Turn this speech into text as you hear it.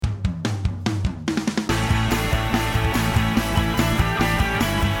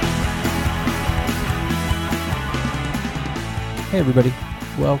Hey everybody,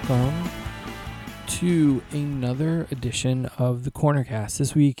 welcome to another edition of the Cornercast.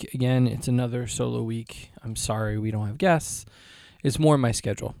 This week, again, it's another solo week. I'm sorry we don't have guests. It's more my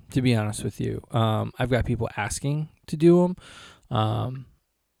schedule, to be honest with you. I've got people asking to do them.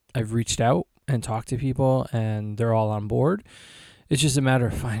 I've reached out and talked to people, and they're all on board. It's just a matter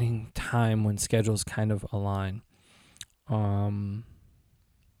of finding time when schedules kind of align.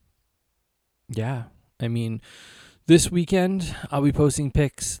 This weekend, I'll be posting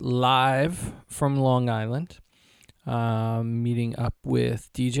pics live from Long Island, meeting up with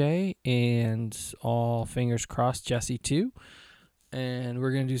DJ and all fingers crossed Jesse too. And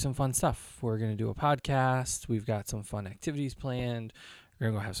we're going to do some fun stuff. We're going to do a podcast. We've got some fun activities planned. We're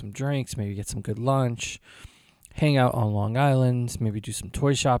going to go have some drinks, maybe get some good lunch, hang out on Long Island, maybe do some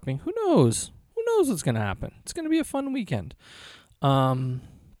toy shopping. Who knows? Who knows what's going to happen? It's going to be a fun weekend.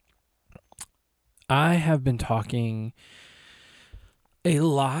 I have been talking a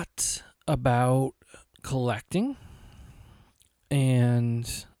lot about collecting,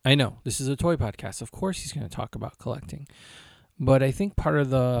 and I know this is a toy podcast. Of course he's going to talk about collecting, but I think one of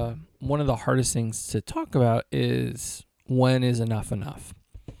the hardest things to talk about is when is enough enough.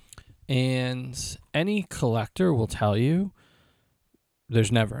 And any collector will tell you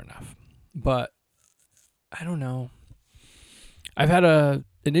there's never enough. But I don't know. I've had an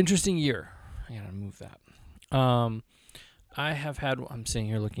interesting year. I gotta move that. I'm sitting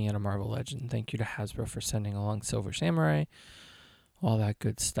here looking at a Marvel Legend. Thank you to Hasbro for sending along Silver Samurai. All that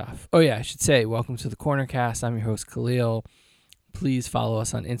good stuff. Oh yeah, I should say, welcome to the Cornercast. I'm your host, Khalil. Please follow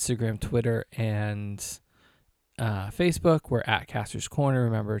us on Instagram, Twitter, and Facebook. We're at Caster's Corner.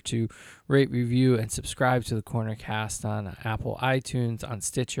 Remember to rate, review, and subscribe to the Cornercast on Apple iTunes, on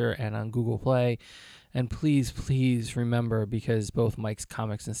Stitcher, and on Google Play. And please remember, because both Mike's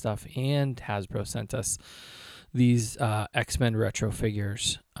Comics and Stuff and Hasbro sent us these X-Men retro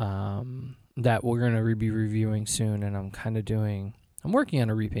figures that we're going to be reviewing soon. And I'm working on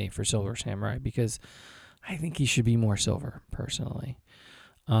a repaint for Silver Samurai because I think he should be more silver, personally.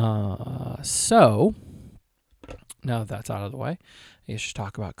 So now that that's out of the way, I should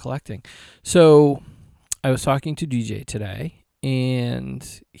talk about collecting. So I was talking to DJ today, and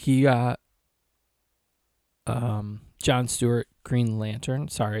he got John Stewart Green Lantern.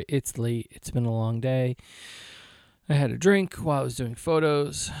 Sorry, it's late. It's been a long day. I had a drink while I was doing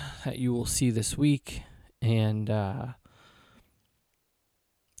photos that you will see this week. And DJ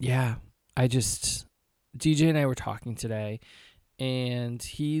and I were talking today, and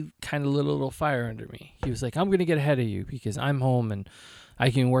he kind of lit a little fire under me. He was like, I'm going to get ahead of you because I'm home and I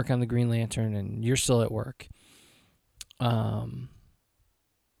can work on the Green Lantern and you're still at work. And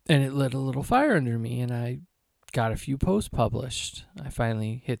it lit a little fire under me, and I got a few posts published. I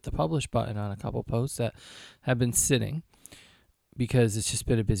finally hit the publish button on a couple posts that have been sitting because it's just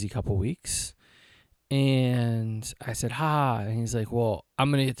been a busy couple weeks. And I said, and he's like, well, I'm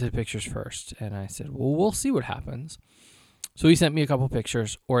going to get to the pictures first. And I said, well, we'll see what happens. So he sent me a couple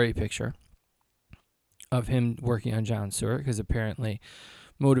pictures, or a picture of him working on John Stewart, because apparently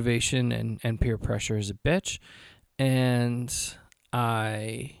motivation and peer pressure is a bitch. And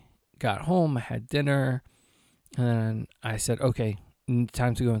I got home, I had dinner, and I said, okay,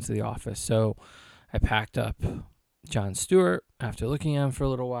 time to go into the office. So I packed up John Stewart after looking at him for a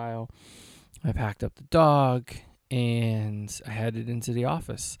little while. I packed up the dog, and I headed into the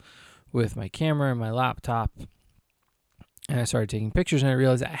office with my camera and my laptop. And I started taking pictures, and I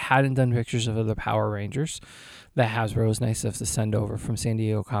realized I hadn't done pictures of the Power Rangers that Hasbro was nice enough to send over from San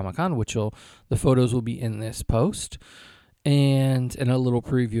Diego Comic-Con, the photos will be in this post, and in a little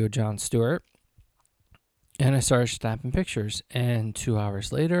preview of John Stewart. And I started snapping pictures, and 2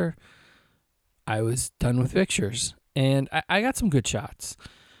 hours later, I was done with pictures. And I got some good shots.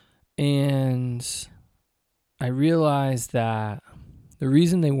 And I realized that the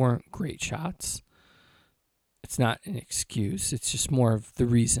reason they weren't great shots, it's not an excuse, it's just more of the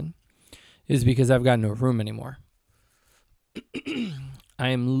reason, is because I've got no room anymore. I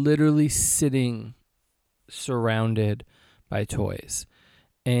am literally sitting surrounded by toys.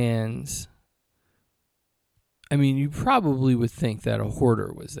 And I mean, you probably would think that a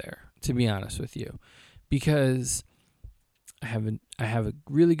hoarder was there, to be honest with you, because I have a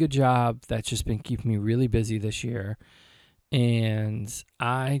really good job that's just been keeping me really busy this year, and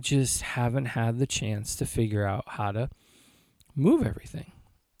I just haven't had the chance to figure out how to move everything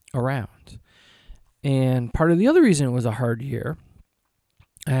around. And part of the other reason it was a hard year,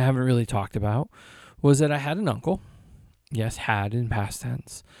 I haven't really talked about, was that I had an uncle, yes, had in past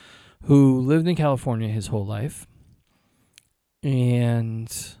tense, who lived in California his whole life.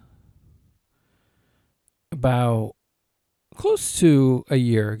 And about close to a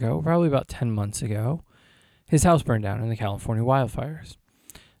year ago, probably about 10 months ago, his house burned down in the California wildfires.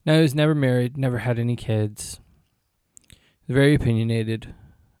 Now, he was never married, never had any kids, very opinionated,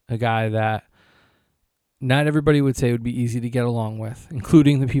 a guy that not everybody would say would be easy to get along with,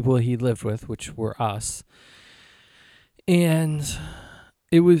 including the people he lived with, which were us. And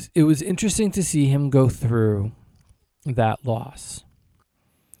it was interesting to see him go through that loss.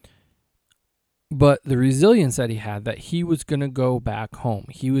 But the resilience that he had, that he was going to go back home.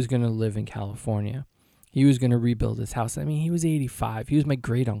 He was going to live in California. He was going to rebuild his house. I mean, he was 85. He was my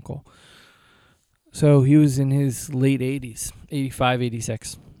great uncle. So he was in his late 80s, 85,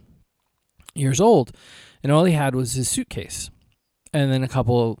 86 years old. And all he had was his suitcase. And then a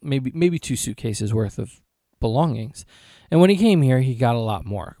couple, maybe 2 suitcases worth of belongings. And when he came here, he got a lot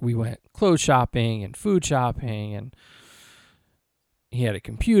more. We went clothes shopping and food shopping, and he had a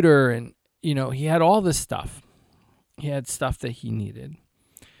computer, and, he had all this stuff. He had stuff that he needed.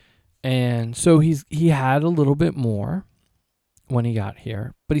 And so he had a little bit more when he got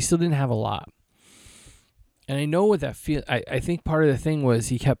here, but he still didn't have a lot. And I know what that feel. I think part of the thing was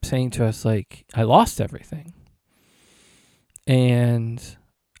he kept saying to us, like, I lost everything. And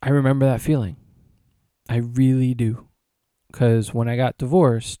I remember that feeling. I really do. Because when I got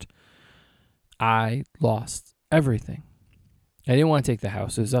divorced, I lost everything. I didn't want to take the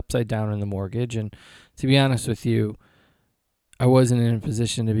house. It was upside down in the mortgage. And to be honest with you, I wasn't in a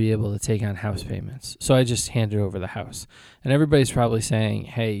position to be able to take on house payments. So I just handed over the house. And everybody's probably saying,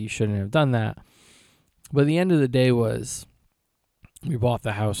 hey, you shouldn't have done that. But the end of the day was we bought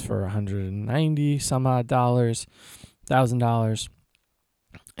the house for $190 some odd $1,000.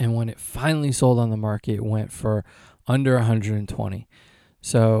 And when it finally sold on the market, it went for under $120.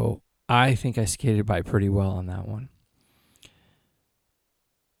 So I think I skated by pretty well on that one.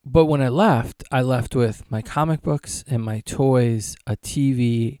 But when I left with my comic books and my toys, a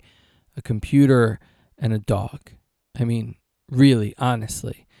TV, a computer, and a dog. I mean, really,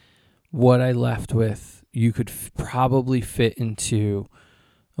 honestly, what I left with, you could probably fit into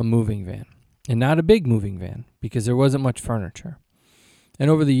a moving van. And not a big moving van, because there wasn't much furniture. And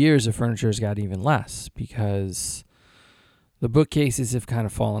over the years, the furniture has got even less, because the bookcases have kind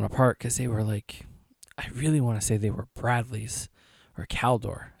of fallen apart, because they were like, I really want to say they were Bradley's or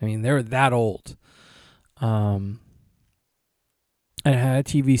Caldor. I mean, they're that old. And I had a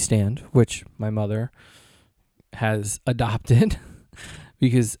TV stand, which my mother has adopted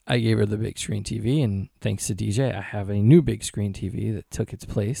because I gave her the big screen TV. And thanks to DJ, I have a new big screen TV that took its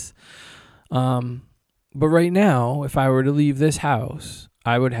place. But right now, if I were to leave this house,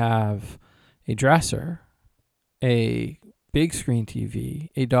 I would have a dresser, a big screen TV,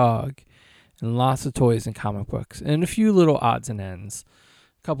 a dog, and lots of toys and comic books, and a few little odds and ends,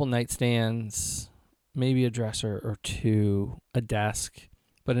 a couple nightstands, maybe a dresser or 2, a desk,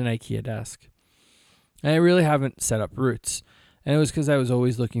 but an IKEA desk. And I really haven't set up roots. And it was because I was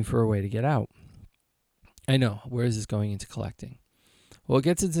always looking for a way to get out. I know, where is this going into collecting? Well, it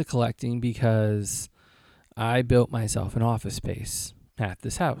gets into collecting because I built myself an office space at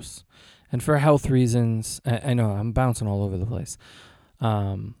this house. And for health reasons, I know I'm bouncing all over the place.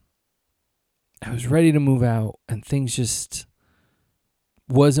 I was ready to move out, and things just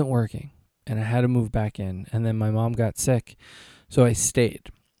wasn't working, and I had to move back in. And then my mom got sick, so I stayed.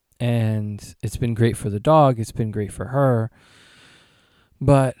 And it's been great for the dog. It's been great for her.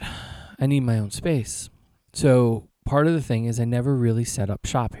 But I need my own space. So part of the thing is I never really set up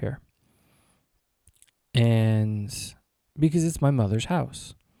shop here. And because it's my mother's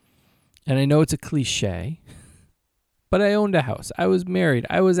house. And I know it's a cliche, but I owned a house. I was married.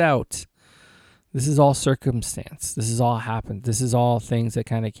 I was out. This is all circumstance. This is all happened. This is all things that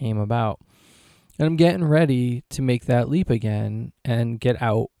kind of came about. And I'm getting ready to make that leap again and get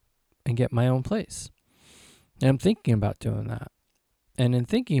out and get my own place. And I'm thinking about doing that. And in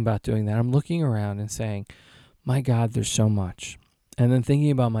thinking about doing that, I'm looking around and saying, my God, there's so much. And then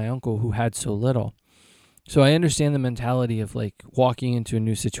thinking about my uncle who had so little. So I understand the mentality of like walking into a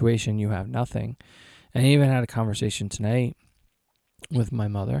new situation, you have nothing. And I even had a conversation tonight with my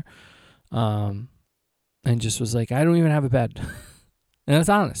mother. And just was like, I don't even have a bed. And that's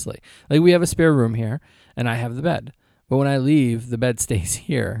honestly, like, we have a spare room here and I have the bed, but when I leave, the bed stays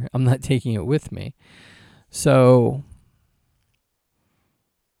here. I'm not taking it with me. So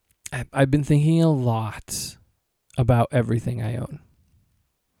I've been thinking a lot about everything I own.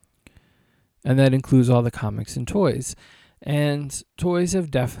 And that includes all the comics and toys. And toys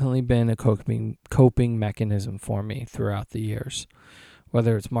have definitely been a coping mechanism for me throughout the years.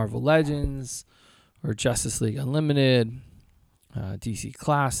 Whether it's Marvel Legends or Justice League Unlimited, DC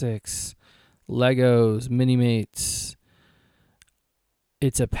Classics, Legos, Mini-Mates,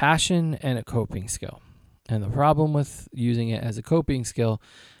 it's a passion and a coping skill. And the problem with using it as a coping skill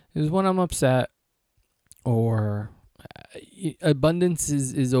is when I'm upset or abundance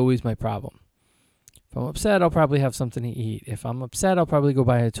is always my problem. If I'm upset, I'll probably have something to eat. If I'm upset, I'll probably go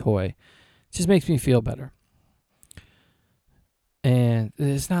buy a toy. It just makes me feel better. And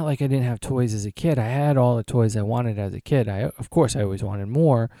it's not like I didn't have toys as a kid. I had all the toys I wanted as a kid. Of course, I always wanted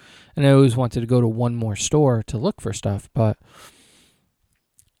more. And I always wanted to go to one more store to look for stuff. But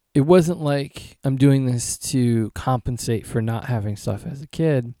it wasn't like I'm doing this to compensate for not having stuff as a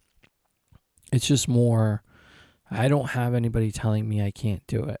kid. It's just more, I don't have anybody telling me I can't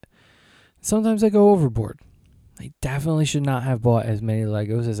do it. Sometimes I go overboard. I definitely should not have bought as many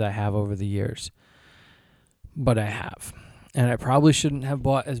Legos as I have over the years. But I have. And I probably shouldn't have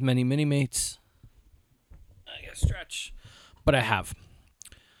bought as many Mini-Mates. I gotta stretch. But I have.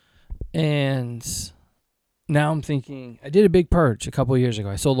 And now I'm thinking, I did a big purge a couple of years ago.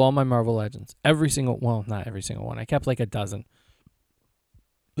 I sold all my Marvel Legends. Not every single one. I kept like a dozen.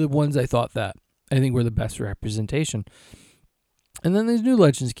 The ones I thought that I think were the best representation. And then these new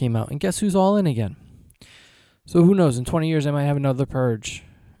Legends came out. And guess who's all in again? So who knows? In 20 years, I might have another purge.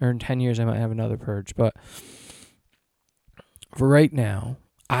 Or in 10 years, I might have another purge. But for right now,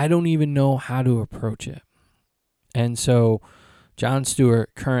 I don't even know how to approach it. And so John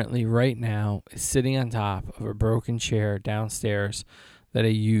Stewart currently right now is sitting on top of a broken chair downstairs that I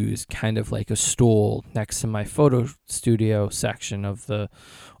use kind of like a stool next to my photo studio section of the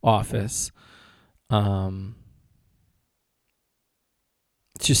office.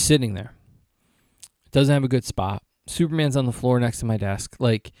 It's just sitting there. It doesn't have a good spot. Superman's on the floor next to my desk.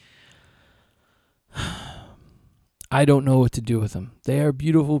 Like, I don't know what to do with them. They are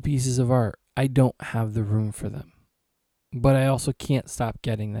beautiful pieces of art. I don't have the room for them. But I also can't stop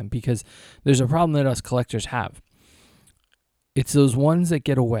getting them because there's a problem that us collectors have. It's those ones that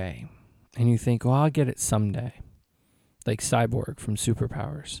get away and you think, well, I'll get it someday. Like Cyborg from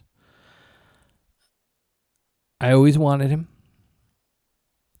Superpowers. I always wanted him.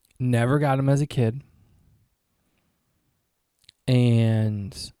 Never got him as a kid.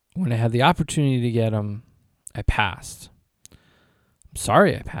 And when I had the opportunity to get him, I passed. I'm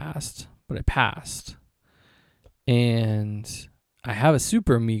sorry I passed, but I passed. And I have a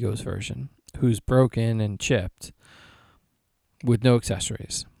Super Amigos version who's broken and chipped with no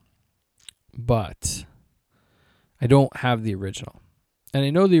accessories. But I don't have the original. And I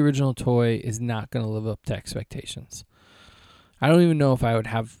know the original toy is not going to live up to expectations. I don't even know if I would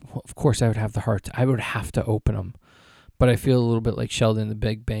have, of course I would have the heart. I would have to open them. But I feel a little bit like Sheldon, the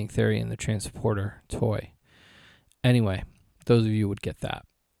Big Bang Theory, and the Transporter toy. Anyway, those of you would get that.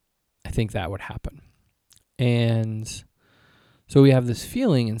 I think that would happen. And so we have this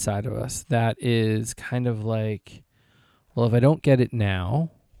feeling inside of us that is kind of like, well, if I don't get it now,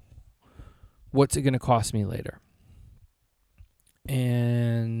 what's it going to cost me later?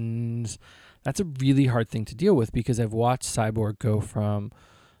 And that's a really hard thing to deal with because I've watched Cyborg go from,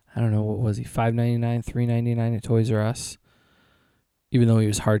 I don't know, what was he, $5.99, $3.99 at Toys R Us, even though he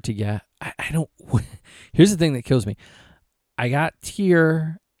was hard to get. I don't, here's the thing that kills me. I got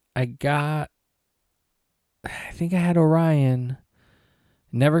Tyr, I think I had Orion,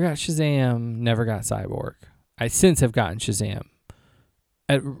 never got Shazam, never got Cyborg. I since have gotten Shazam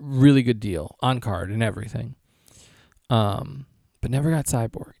at a really good deal, on card and everything. But never got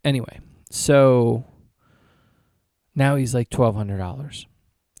Cyborg. Anyway, so now he's like $1,200.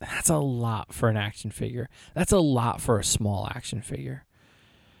 That's a lot for an action figure. That's a lot for a small action figure.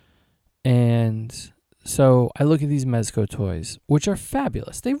 And so I look at these Mezco toys, which are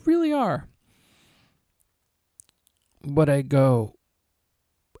fabulous. They really are. But I go,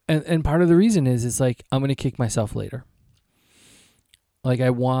 and part of the reason is it's like I'm going to kick myself later. Like I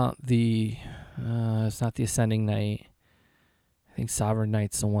want the, it's not the Ascending Knight. I think Sovereign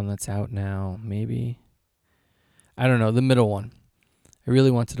Knight's the one that's out now, maybe. I don't know, the middle one. I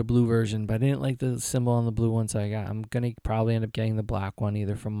really wanted a blue version, but I didn't like the symbol on the blue one, so I'm going to probably end up getting the black one,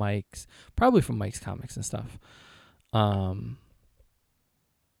 either from Mike's, probably from Mike's Comics and stuff. Because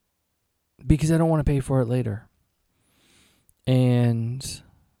I don't want to pay for it later. And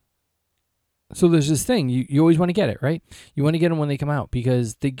so there's this thing, you always want to get it, right? You want to get them when they come out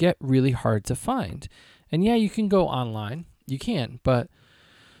because they get really hard to find. And yeah, you can go online. You can, but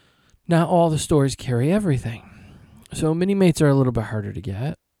not all the stores carry everything. So Mini-Mates are a little bit harder to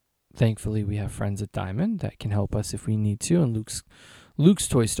get. Thankfully, we have friends at Diamond that can help us if we need to. And Luke's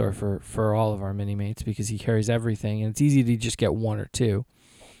toy store for all of our Mini-Mates because he carries everything. And it's easy to just get one or two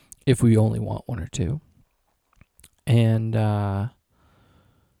if we only want one or two. And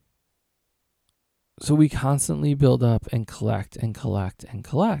So we constantly build up and collect and collect and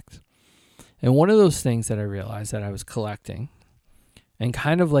collect. And one of those things that I realized that I was collecting and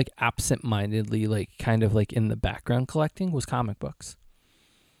kind of like absent-mindedly, like kind of like in the background collecting, was comic books.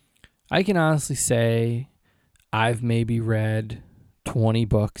 I can honestly say I've maybe read 20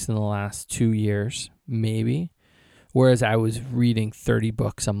 books in the last 2 years, maybe. Whereas I was reading 30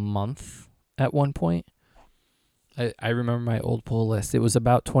 books a month at one point. I remember my old pull list. It was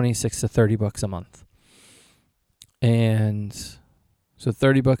about 26 to 30 books a month. And so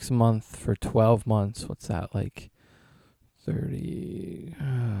 30 bucks a month for 12 months. What's that, like 30?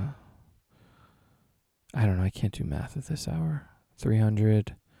 I don't know. I can't do math at this hour.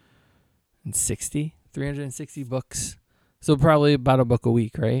 360 books. So probably about a book a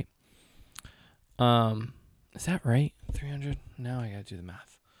week, right? Is that right? 300? Now I got to do the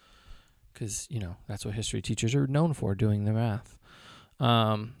math. Because, that's what history teachers are known for, doing the math.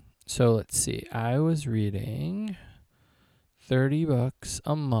 So let's see. I was reading 30 books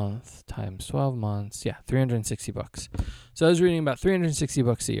a month times 12 months. Yeah, 360 books. So I was reading about 360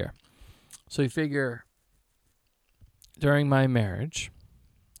 books a year. So you figure during my marriage,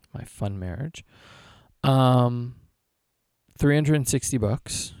 my fun marriage, 360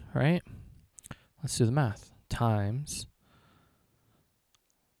 books, right? Let's do the math. Times,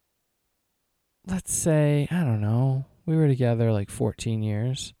 let's say, I don't know, we were together like 14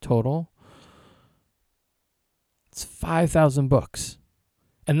 years total. It's 5,000 books.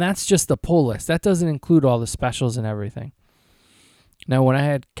 And that's just the pull list. That doesn't include all the specials and everything. Now, when I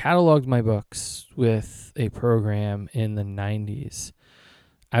had cataloged my books with a program in the 90s,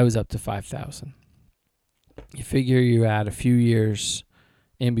 I was up to 5,000. You figure you add a few years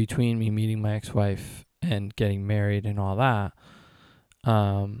in between me meeting my ex-wife and getting married and all that,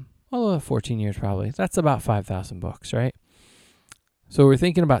 14 years probably. That's about 5,000 books, right? So we're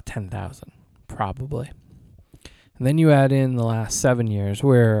thinking about 10,000, probably. And then you add in the last 7 years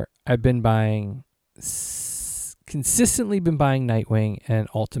where I've been consistently been buying Nightwing and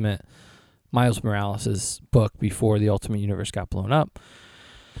Ultimate, Miles Morales' book before the Ultimate Universe got blown up,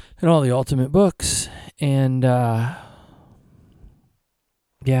 and all the Ultimate books. And,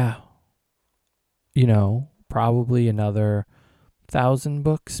 probably another 1,000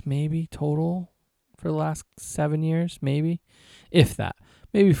 books maybe total for the last 7 years, maybe, if that.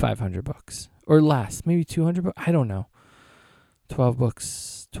 Maybe 500 books or less, maybe 200 books. I don't know. 12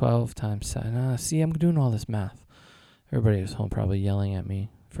 books, 12 times 7. See, I'm doing all this math. Everybody was home probably yelling at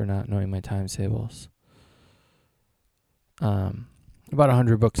me for not knowing my times tables. About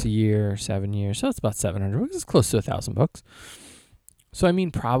 100 books a year, 7 years. So it's about 700 books. It's close to 1,000 books. So,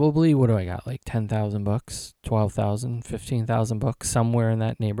 probably, what do I got? Like 10,000 books, 12,000, 15,000 books, somewhere in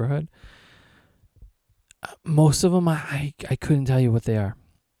that neighborhood. Most of them, I couldn't tell you what they are.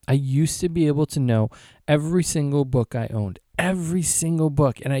 I used to be able to know every single book I owned, every single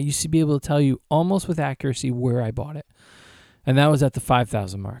book. And I used to be able to tell you almost with accuracy where I bought it. And that was at the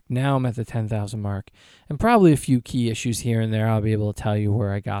 5,000 mark. Now I'm at the 10,000 mark. And probably a few key issues here and there. I'll be able to tell you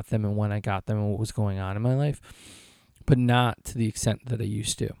where I got them and when I got them and what was going on in my life. But not to the extent that I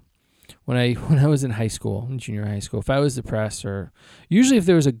used to. When I was in high school, in junior high school, if I was depressed, or usually if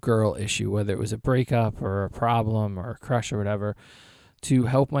there was a girl issue, whether it was a breakup or a problem or a crush or whatever, to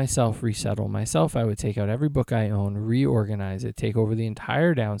help myself resettle myself, I would take out every book I own, reorganize it, take over the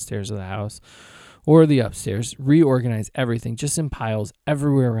entire downstairs of the house or the upstairs, reorganize everything just in piles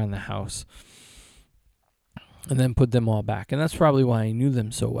everywhere around the house, and then put them all back. And that's probably why I knew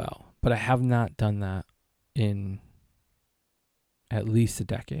them so well. But I have not done that in at least a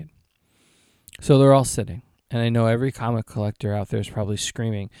decade. So they're all sitting. And I know every comic collector out there is probably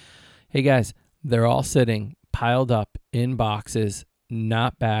screaming, hey guys, they're all sitting, piled up in boxes,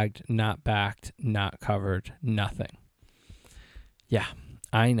 not bagged, not backed, not covered, nothing. Yeah,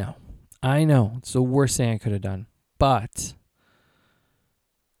 I know. It's the worst thing I could have done. But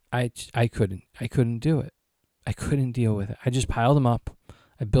I couldn't do it. I couldn't deal with it. I just piled them up.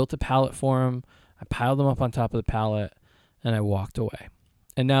 I built a pallet for them. I piled them up on top of the pallet. And I walked away.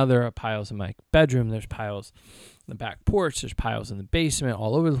 And now there are piles in my bedroom. There's piles in the back porch. There's piles in the basement,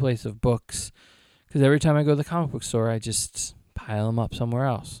 all over the place of books. Because every time I go to the comic book store, I just pile them up somewhere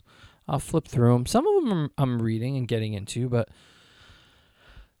else. I'll flip through them. Some of them I'm reading and getting into, but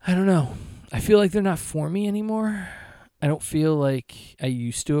I don't know. I feel like they're not for me anymore. I don't feel like I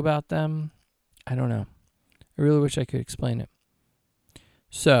used to about them. I don't know. I really wish I could explain it.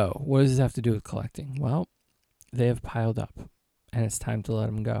 So, what does this have to do with collecting? Well, they have piled up, and it's time to let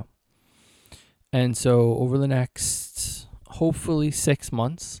them go. And so over the next, hopefully 6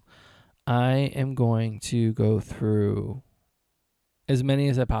 months, I am going to go through as many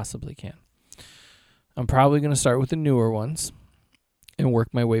as I possibly can. I'm probably going to start with the newer ones and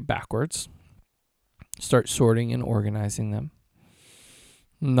work my way backwards. Start sorting and organizing them.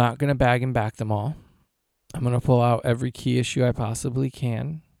 I'm not going to bag and back them all. I'm going to pull out every key issue I possibly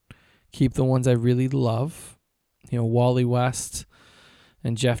can. Keep the ones I really love. Wally West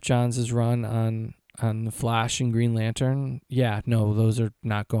and Jeff Johns' run on The Flash and Green Lantern. Yeah, no, those are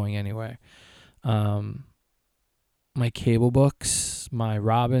not going anywhere. My Cable books, my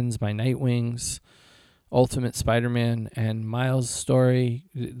Robins, my Nightwings, Ultimate Spider-Man, and Miles' story,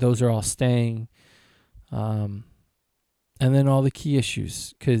 those are all staying. And then all the key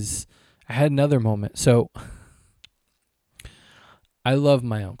issues, because I had another moment. So I love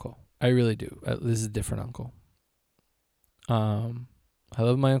my uncle. I really do. This is a different uncle. I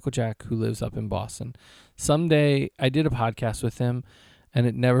love my Uncle Jack, who lives up in Boston. Someday, I did a podcast with him, and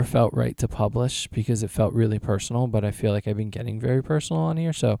it never felt right to publish because it felt really personal, but I feel like I've been getting very personal on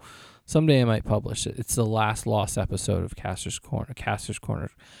here, so someday I might publish it. It's the last lost episode of Caster's Corner,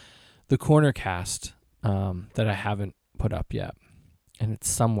 the Corner Cast, that I haven't put up yet, and it's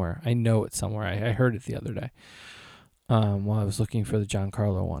somewhere. I know it's somewhere. I heard it the other day while I was looking for the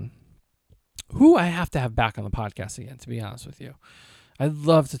Giancarlo one, who I have to have back on the podcast again, to be honest with you. I'd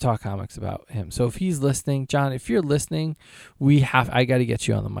love to talk comics about him. So if he's listening, John, if you're listening, I got to get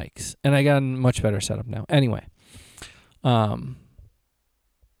you on the mics. And I got a much better setup now. Anyway, all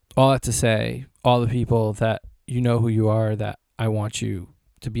that to say, all the people that you know who you are, that I want you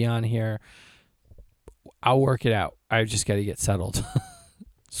to be on here, I'll work it out. I just got to get settled.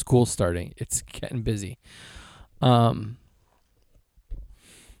 School's starting. It's getting busy. Where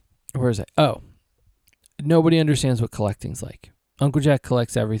is it? Oh, nobody understands what collecting's like. Uncle Jack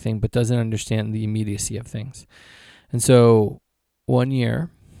collects everything, but doesn't understand the immediacy of things. And so one year,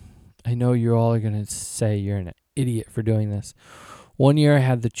 I know you all are going to say you're an idiot for doing this. One year I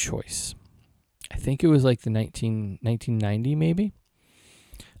had the choice. I think it was like the 1990 maybe.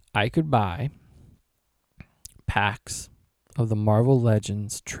 I could buy packs of the Marvel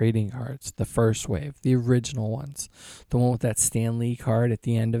Legends trading cards, the first wave, the original ones, the one with that Stan Lee card at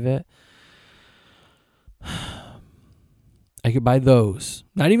the end of it. I could buy those.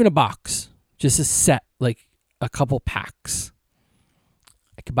 Not even a box. Just a set, like a couple packs.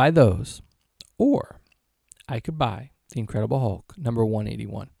 I could buy those. Or I could buy the Incredible Hulk number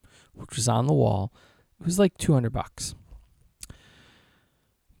 181, which was on the wall. It was like $200.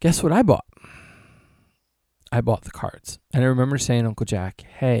 Guess what I bought? I bought the cards. And I remember saying to Uncle Jack,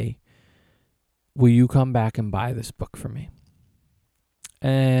 hey, will you come back and buy this book for me?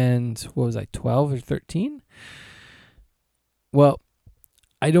 And what was I, 12 or 13? Well,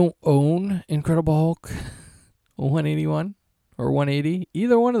 I don't own Incredible Hulk 181 or 180.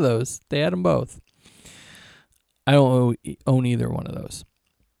 Either one of those. They had them both. I don't own either one of those.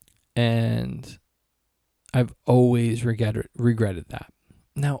 And I've always regretted that.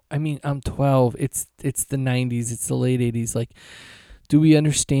 Now, I mean, I'm 12. It's the 90s. It's the late 80s. Like, do we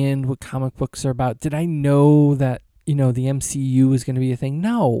understand what comic books are about? Did I know that, the MCU was going to be a thing?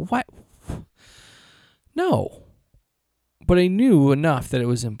 No. What? No. But I knew enough that it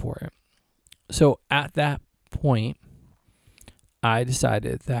was important. So at that point, I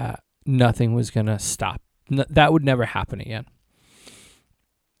decided that nothing was going to stop. That would never happen again.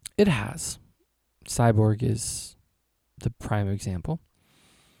 It has. Cyborg is the prime example.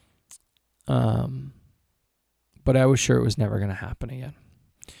 But I was sure it was never going to happen again.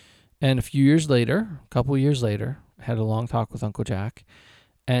 And a couple of years later, I had a long talk with Uncle Jack.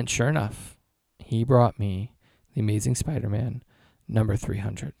 And sure enough, he brought me The Amazing Spider-Man number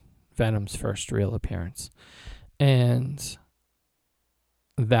 300, Venom's first real appearance. And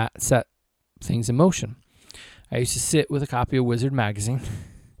that set things in motion. I used to sit with a copy of Wizard magazine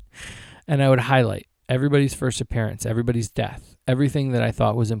and I would highlight everybody's first appearance, everybody's death, everything that I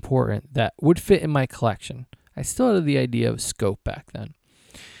thought was important that would fit in my collection. I still had the idea of scope back then.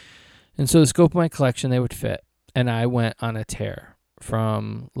 And so the scope of my collection, they would fit. And I went on a tear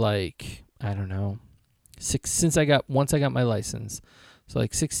from once I got my license. So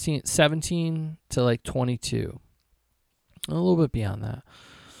like 17 to like 22. A little bit beyond that.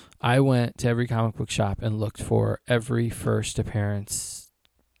 I went to every comic book shop and looked for every first appearance.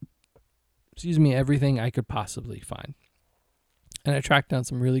 Everything I could possibly find. And I tracked down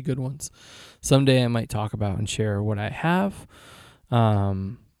some really good ones. Someday I might talk about and share what I have.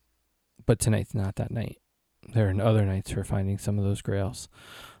 But tonight's not that night. There are other nights for finding some of those grails.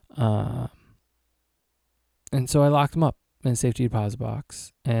 And so I locked them up in a safety deposit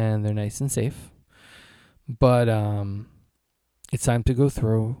box. And they're nice and safe. But it's time to go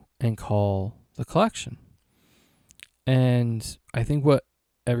through and call the collection. And I think what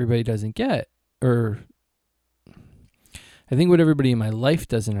everybody doesn't get, or I think what everybody in my life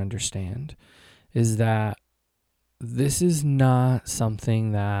doesn't understand is that this is not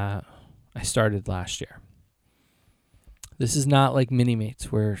something that I started last year. This is not like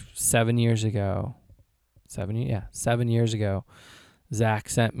Mini-Mates where 7 years ago, Zach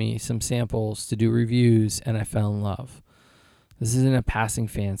sent me some samples to do reviews and I fell in love. This isn't a passing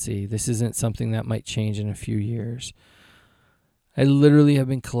fancy. This isn't something that might change in a few years. I literally have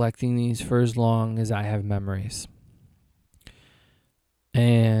been collecting these for as long as I have memories.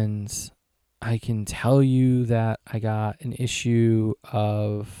 And I can tell you that I got an issue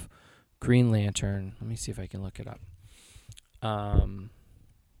of Green Lantern. Let me see if I can look it up. I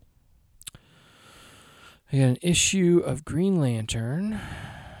got an issue of Green Lantern.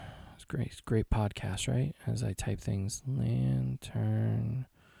 It's great podcast, right? As I type things, Lantern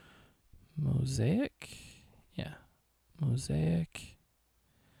Mosaic. Yeah, Mosaic.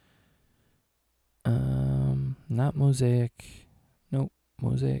 Not Mosaic. Nope,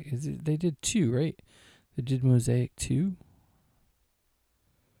 Mosaic. They did 2, right? They did Mosaic 2.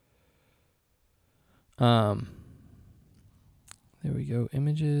 There we go.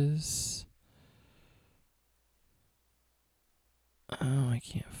 Images. Oh, I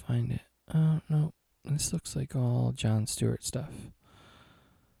can't find it. Oh, no. This looks like all John Stewart stuff.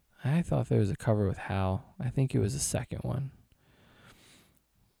 I thought there was a cover with Hal. I think it was the second one.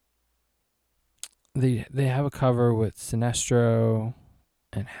 They have a cover with Sinestro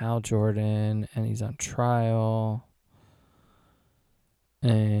and Hal Jordan, and he's on trial.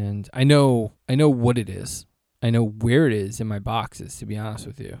 And I know what it is. I know where it is in my boxes, to be honest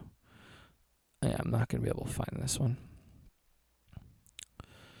with you. I'm not going to be able to find this one.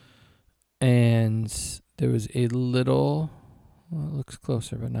 And there was a little, well, it looks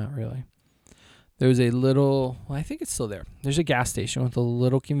closer, but not really. There was a little, well, I think it's still there. There's a gas station with a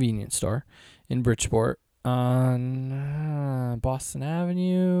little convenience store in Bridgeport on Boston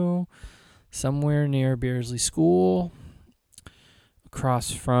Avenue, somewhere near Beardsley School,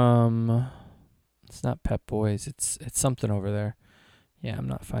 across from, it's not Pep Boys, it's something over there. Yeah, I'm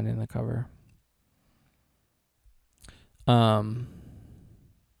not finding the cover. Green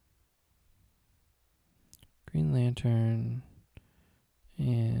Lantern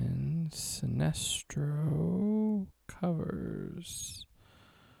and Sinestro covers.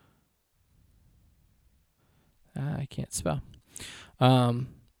 I can't spell.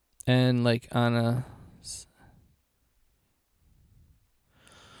 And like on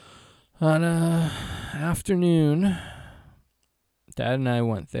a afternoon, Dad and I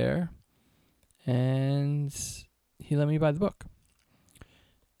went there, and he let me buy the book.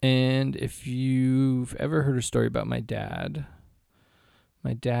 And if you've ever heard a story about my dad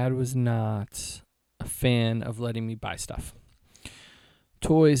was not a fan of letting me buy stuff.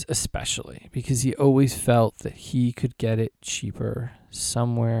 Toys especially, because he always felt that he could get it cheaper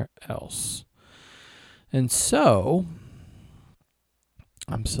somewhere else. And so,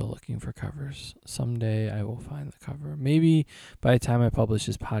 I'm still looking for covers. Someday I will find the cover. Maybe by the time I publish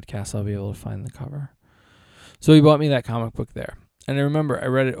this podcast, I'll be able to find the cover. So he bought me that comic book there. And I remember I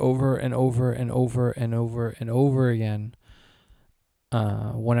read it over and over and over and over and over again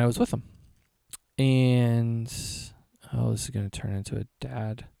when I was with him. And, this is going to turn into a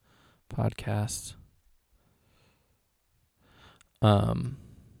dad podcast. Yeah,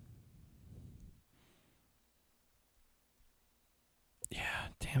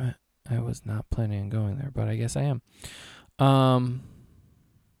 damn it. I was not planning on going there, but I guess I am.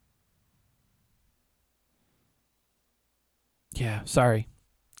 Yeah, sorry,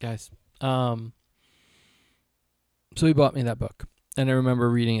 guys. So he bought me that book, and I remember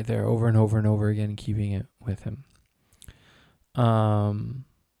reading it there over and over and over again and keeping it with him. And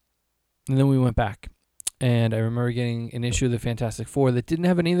then we went back, and I remember getting an issue of the Fantastic Four that didn't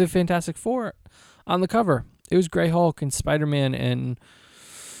have any of the Fantastic Four on the cover. It was Grey Hulk and Spider-Man and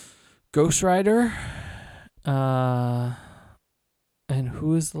Ghost Rider. And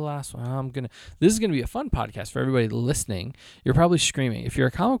who is the last one? This is gonna be a fun podcast for everybody listening. You're probably screaming. If you're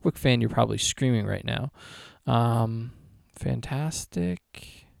a comic book fan, you're probably screaming right now. Fantastic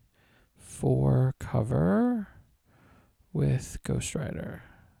Four cover with Ghost Rider.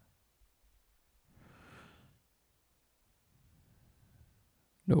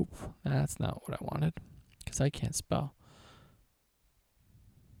 Nope, that's not what I wanted, because I can't spell.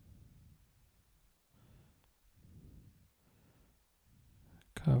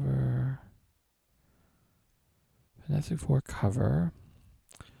 Cover. Fantastic Four cover.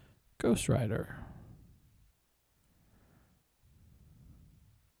 Ghost Rider.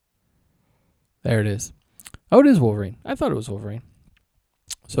 There it is. Oh, it is Wolverine. I thought it was Wolverine.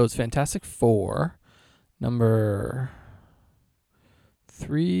 So it's Fantastic Four, number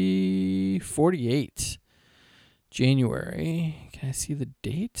 3/48, January. Can I see the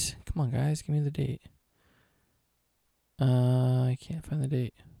date? Come on, guys, give me the date. I can't find the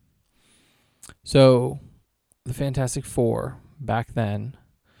date. So, the Fantastic Four, back then,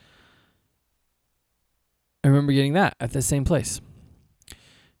 I remember getting that at the same place.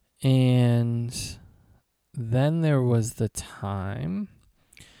 And then there was the time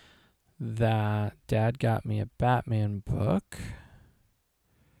that Dad got me a Batman book.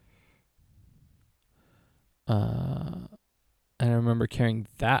 And I remember carrying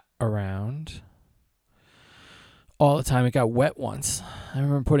that around all the time. It got wet once. I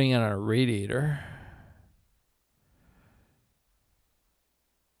remember putting it on a radiator.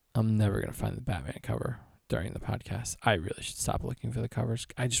 I'm never going to find the Batman cover during the podcast. I really should stop looking for the covers.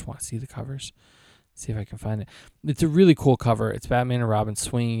 I just want to see the covers. See if I can find it. It's a really cool cover. It's Batman and Robin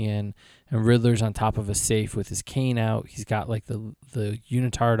swinging in, and Riddler's on top of a safe with his cane out. He's got like the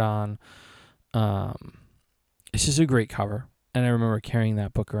unitard on. It's just a great cover. And I remember carrying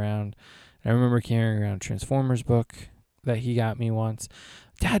that book around. I remember carrying around Transformers book that he got me once.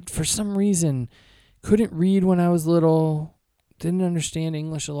 Dad, for some reason, couldn't read when I was little. Didn't understand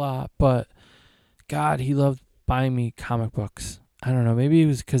English a lot. But, God, he loved buying me comic books. I don't know. Maybe it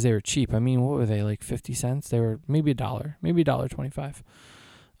was because they were cheap. I mean, what were they, like 50 cents? They were maybe $1. Maybe $1.25.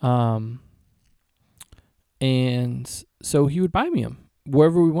 And so he would buy me them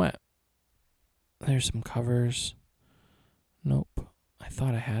wherever we went. There's some covers. Nope. I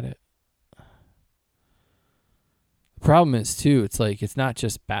thought I had it. The problem is, too, it's like, it's not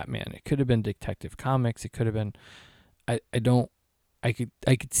just Batman. It could have been Detective Comics. It could have been, I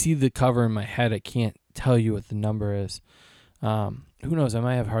could see the cover in my head. I can't tell you what the number is. Who knows? I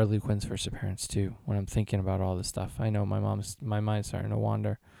might have Harley Quinn's first appearance, too, when I'm thinking about all this stuff. I know my mind's starting to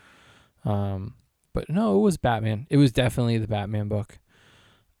wander. But no, it was Batman. It was definitely the Batman book.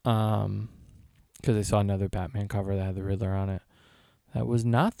 Because I saw another Batman cover that had the Riddler on it. That was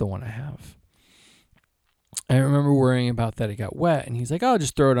not the one I have. I remember worrying about that it got wet, and he's like, "Oh,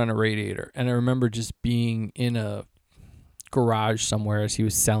 just throw it on a radiator." And I remember just being in a garage somewhere as he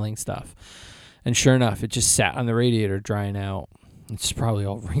was selling stuff. And sure enough, it just sat on the radiator drying out. It's probably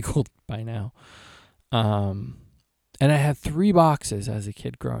all wrinkled by now. And I had 3 boxes as a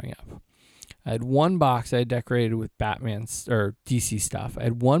kid growing up. I had one box I had decorated with Batman's or DC stuff. I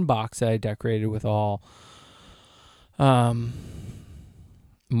had one box that I decorated with all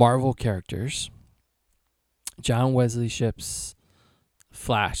Marvel characters. John Wesley Ships,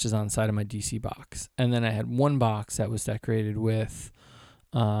 Flash is on the side of my DC box. And then I had one box that was decorated with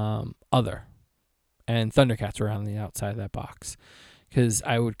other. And Thundercats were on the outside of that box. Because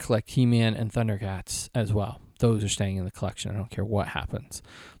I would collect He-Man and Thundercats as well. Those are staying in the collection. I don't care what happens.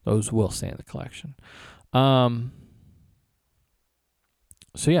 Those will stay in the collection. So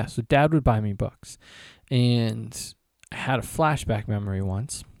Dad would buy me books. And I had a flashback memory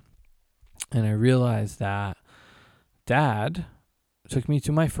once. And I realized that Dad took me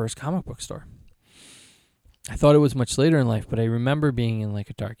to my first comic book store. I thought it was much later in life, but I remember being in like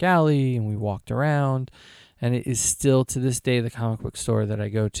a dark alley and we walked around, and it is still to this day the comic book store that I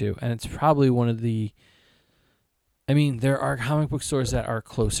go to. And it's probably one of the, there are comic book stores that are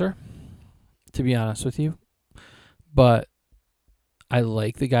closer, to be honest with you, but I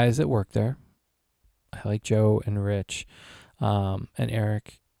like the guys that work there. I like Joe and Rich and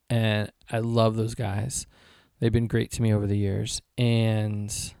Eric, and I love those guys. They've been great to me over the years,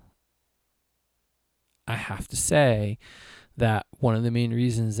 and I have to say that one of the main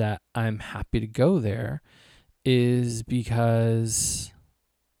reasons that I'm happy to go there is because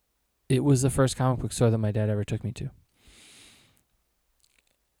it was the first comic book store that my dad ever took me to.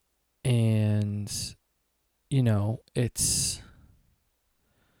 And, it's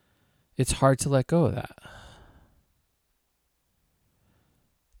hard to let go of that.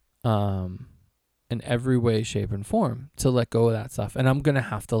 In every way, shape, and form, to let go of that stuff. And I'm going to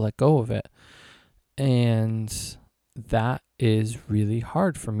have to let go of it. And that is really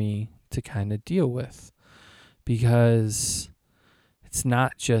hard for me to kind of deal with, because it's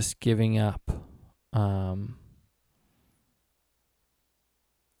not just giving up. It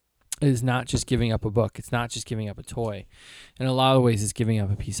is not just giving up a book. It's not just giving up a toy. In a lot of ways, it's giving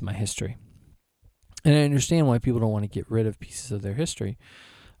up a piece of my history. And I understand why people don't want to get rid of pieces of their history.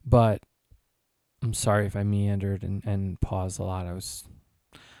 But I'm sorry if I meandered and paused a lot. I was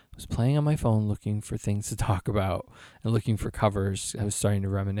playing on my phone looking for things to talk about and looking for covers. I was starting to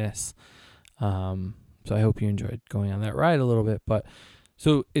reminisce. So I hope you enjoyed going on that ride a little bit. But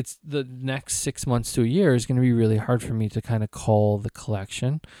so it's the next 6 months to a year is going to be really hard for me to kind of cull the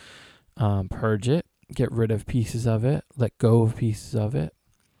collection, purge it, get rid of pieces of it, let go of pieces of it,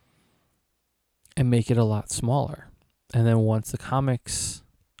 and make it a lot smaller. And then once the comics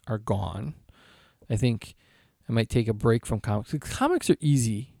are gone, I think I might take a break from comics. Comics are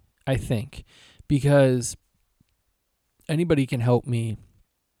easy, I think, because anybody can help me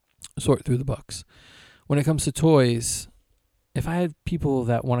sort through the books. When it comes to toys, if I had people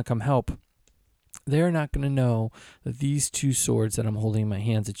that want to come help, they're not going to know that these two swords that I'm holding in my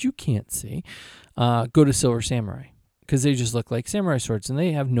hands that you can't see go to Silver Samurai, because they just look like samurai swords, and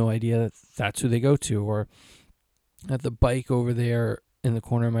they have no idea that that's who they go to, or that the bike over there in the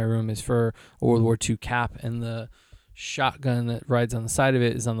corner of my room is for a World War II cap, and the shotgun that rides on the side of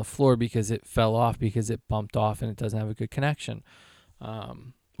it is on the floor because it fell off, because it bumped off and it doesn't have a good connection.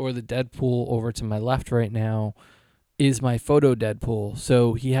 Or the Deadpool over to my left right now is my photo Deadpool.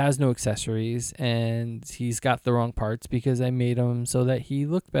 So he has no accessories, and he's got the wrong parts because I made him so that he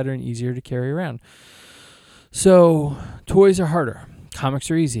looked better and easier to carry around. So toys are harder. Comics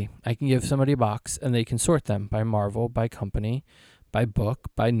are easy. I can give somebody a box and they can sort them by Marvel, by company, by book,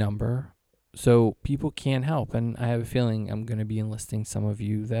 by number. So people can help, and I have a feeling I'm going to be enlisting some of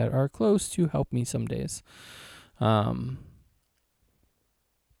you that are close to help me some days, and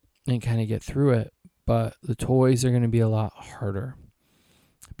kind of get through it. But the toys are going to be a lot harder,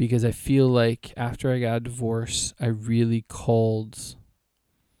 because I feel like after I got a divorce, I really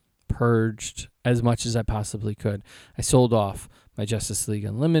purged as much as I possibly could. I sold off my Justice League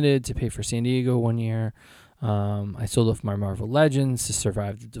Unlimited to pay for San Diego one year. I sold off my Marvel Legends to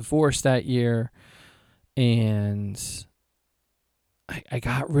survive the divorce that year. And I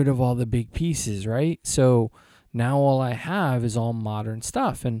got rid of all the big pieces, right? So now all I have is all modern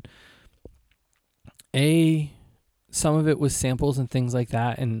stuff. And some of it was samples and things like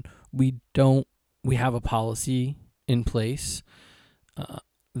that. And we have a policy in place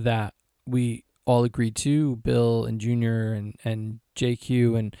that we all agreed to, Bill and Junior and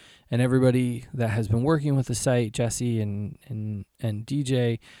JQ and everybody that has been working with the site, Jesse and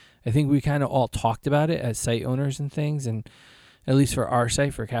DJ. I think we kind of all talked about it as site owners and things. And at least for our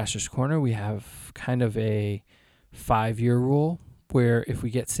site, for Caster's Corner, we have kind of a 5-year rule where if we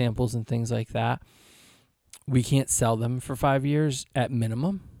get samples and things like that, we can't sell them for 5 years at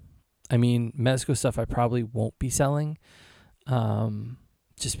minimum. I mean, Mezco stuff I probably won't be selling,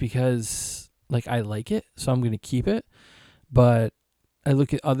 just because I like it, so I'm going to keep it. But I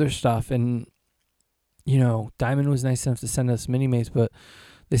look at other stuff, and Diamond was nice enough to send us mini mates, but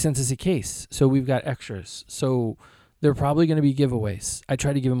they sent us a case, so we've got extras. So they're probably going to be giveaways. I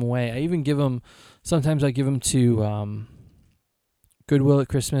try to give them away. I even give them. Sometimes I give them to Goodwill at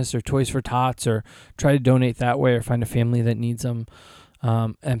Christmas or Toys for Tots, or try to donate that way, or find a family that needs them,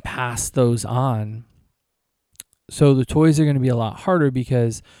 and pass those on. So the toys are going to be a lot harder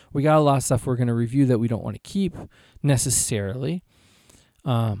because we got a lot of stuff we're going to review that we don't want to keep necessarily.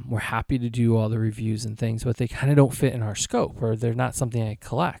 We're happy to do all the reviews and things, but they kind of don't fit in our scope, or they're not something I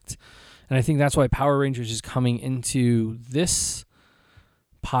collect. And I think that's why Power Rangers is coming into this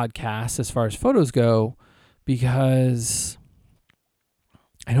podcast as far as photos go, because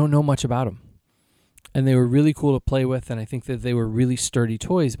I don't know much about them. And they were really cool to play with, and I think that they were really sturdy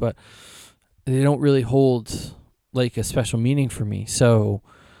toys, but they don't really hold a special meaning for me. So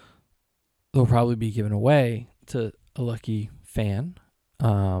they'll probably be given away to a lucky fan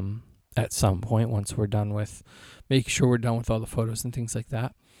at some point once we're done with making sure we're done with all the photos and things like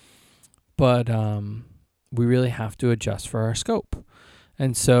that. But we really have to adjust for our scope.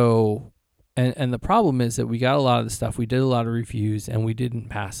 And so, and the problem is that we got a lot of the stuff, we did a lot of reviews, and we didn't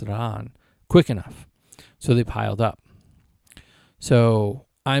pass it on quick enough. So they piled up. So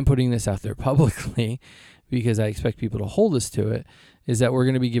I'm putting this out there publicly because I expect people to hold us to it, is that we're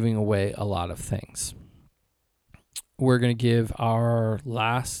going to be giving away a lot of things. We're going to give our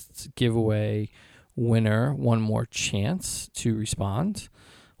last giveaway winner one more chance to respond.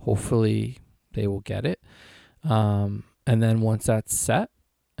 Hopefully they will get it. And then once that's set,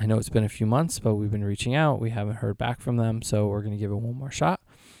 I know it's been a few months, but we've been reaching out. We haven't heard back from them, so we're going to give it one more shot,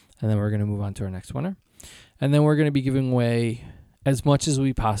 and then we're going to move on to our next winner. And then we're going to be giving away as much as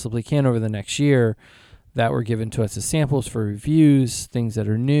we possibly can over the next year that were given to us as samples for reviews, things that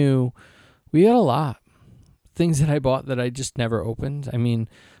are new. We got a lot. Things that I bought that I just never opened. I mean,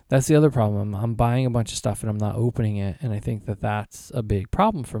 that's the other problem. I'm buying a bunch of stuff and I'm not opening it, and I think that that's a big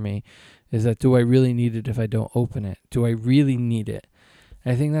problem for me, is that do I really need it if I don't open it? Do I really need it?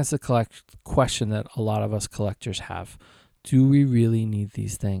 And I think that's the question that a lot of us collectors have. Do we really need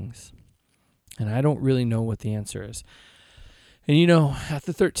these things? And I don't really know what the answer is. And at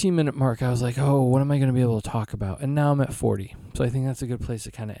the 13-minute mark, I was like, oh, what am I going to be able to talk about? And now I'm at 40. So I think that's a good place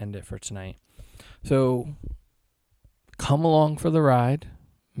to kind of end it for tonight. So come along for the ride.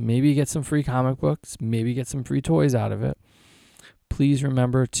 Maybe get some free comic books. Maybe get some free toys out of it. Please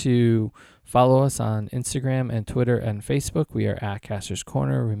remember to follow us on Instagram and Twitter and Facebook. We are at Caster's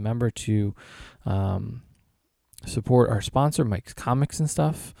Corner. Remember to support our sponsor, Mike's Comics and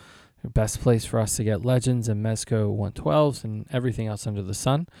Stuff. The best place for us to get Legends and Mezco 112s and everything else under the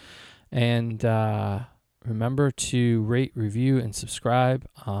sun. And remember to rate, review, and subscribe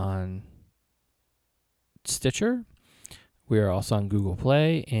on Stitcher. We are also on Google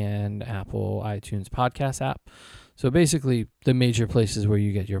Play and Apple iTunes podcast app. So basically the major places where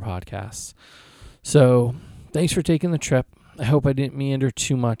you get your podcasts. So thanks for taking the trip. I hope I didn't meander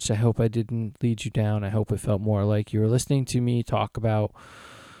too much. I hope I didn't lead you down. I hope it felt more like you were listening to me talk about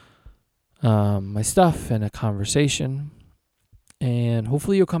my stuff and a conversation. And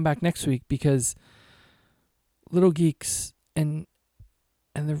hopefully you'll come back next week, because Little Geeks and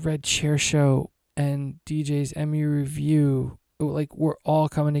the Red Chair Show and DJ's Emmy Review, like, we're all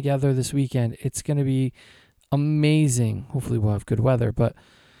coming together this weekend. It's going to be amazing. Hopefully we'll have good weather, but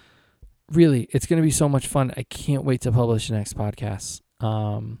really, it's going to be so much fun. I can't wait to publish the next podcast.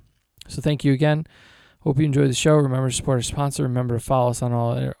 So thank you again. Hope you enjoyed the show. Remember to support our sponsor. Remember to follow us on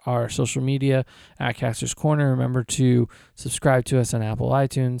all our social media at Caster's Corner. Remember to subscribe to us on Apple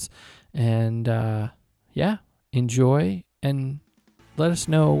iTunes. And enjoy, and let us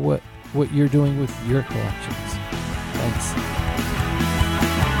know what you're doing with your collections. Thanks.